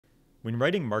When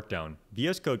writing Markdown,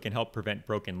 VS Code can help prevent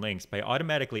broken links by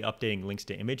automatically updating links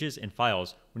to images and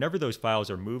files whenever those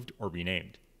files are moved or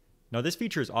renamed. Now this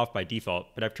feature is off by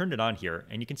default, but I've turned it on here,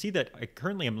 and you can see that I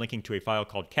currently am linking to a file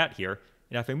called cat here,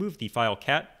 and if I move the file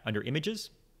cat under images,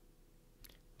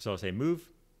 so I'll say move,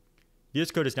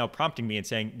 VS Code is now prompting me and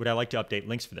saying, would I like to update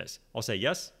links for this? I'll say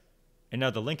yes, and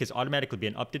now the link has automatically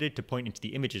been updated to point into the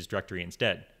images directory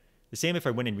instead. The same if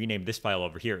I went and renamed this file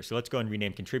over here. So let's go and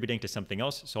rename contributing to something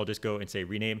else. So I'll just go and say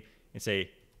rename and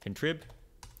say contrib.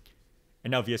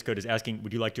 And now VS Code is asking,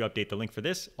 would you like to update the link for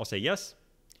this? I'll say yes.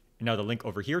 And now the link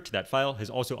over here to that file has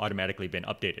also automatically been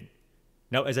updated.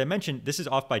 Now, as I mentioned, this is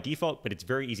off by default, but it's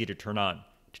very easy to turn on.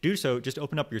 To do so, just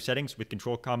open up your settings with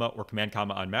Control comma or Command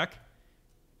comma on Mac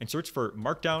and search for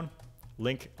Markdown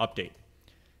link update.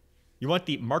 You want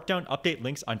the Markdown update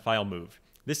links on file move.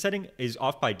 This setting is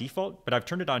off by default, but I've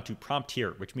turned it on to prompt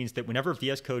here, which means that whenever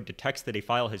VS Code detects that a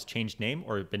file has changed name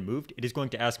or been moved, it is going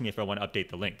to ask me if I want to update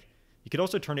the link. You could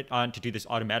also turn it on to do this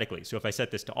automatically. So if I set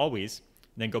this to always,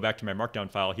 and then go back to my Markdown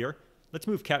file here, let's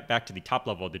move cat back to the top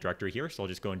level of the directory here. So I'll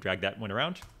just go and drag that one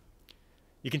around.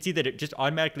 You can see that it just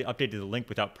automatically updated the link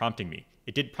without prompting me.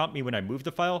 It did prompt me when I moved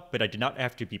the file, but I did not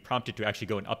have to be prompted to actually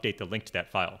go and update the link to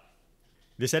that file.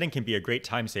 This setting can be a great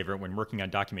time saver when working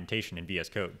on documentation in VS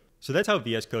Code. So that's how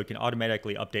VS Code can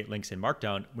automatically update links in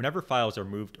Markdown whenever files are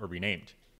moved or renamed.